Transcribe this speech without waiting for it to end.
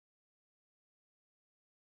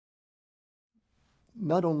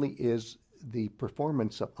not only is the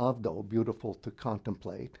performance of Avdo beautiful to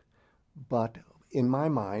contemplate, but in my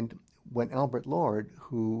mind, when Albert Lord,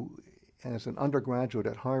 who as an undergraduate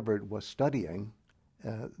at Harvard was studying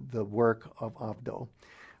the work of Avdo,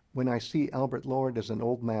 when I see Albert Lord as an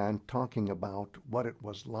old man talking about what it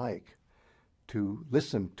was like to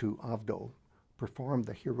listen to Avdo perform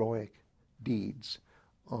the heroic deeds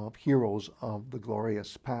of heroes of the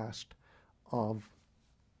glorious past of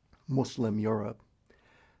Muslim Europe,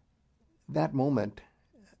 that moment,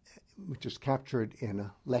 which is captured in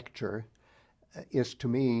a lecture, is to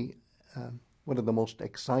me one of the most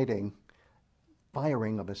exciting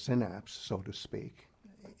firing of a synapse, so to speak,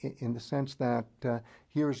 in the sense that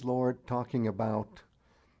here's Lord talking about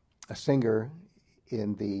a singer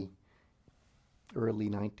in the early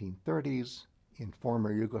 1930s in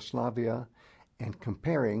former Yugoslavia and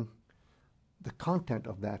comparing the content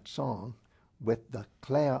of that song with the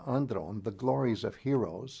klea, andron, the glories of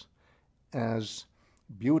heroes, as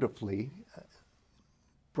beautifully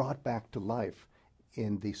brought back to life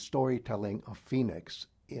in the storytelling of Phoenix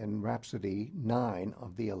in Rhapsody IX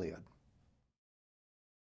of the Iliad.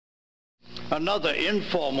 Another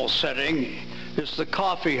informal setting is the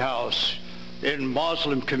coffee house in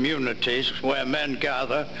Muslim communities where men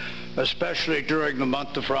gather, especially during the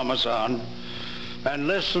month of Ramadan, and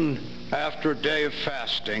listen after a day of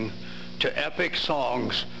fasting to epic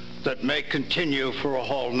songs that may continue for a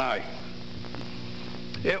whole night.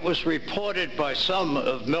 It was reported by some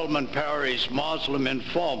of Milman Parry's Muslim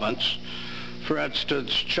informants, for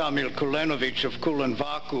instance, Shamil Kulenovich of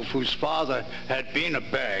Kulanvakov, whose father had been a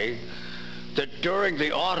bey, that during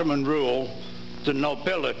the Ottoman rule, the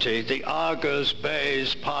nobility, the agas,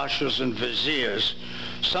 beys, pashas, and viziers,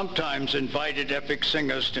 sometimes invited epic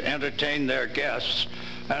singers to entertain their guests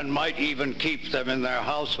and might even keep them in their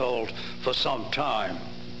household for some time.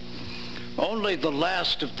 Only the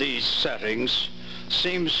last of these settings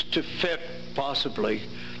seems to fit, possibly,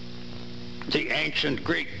 the ancient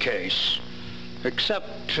Greek case,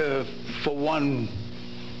 except for one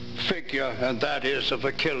figure, and that is of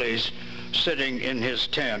Achilles sitting in his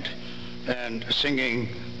tent and singing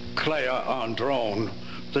klea andron,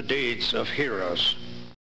 the deeds of heroes.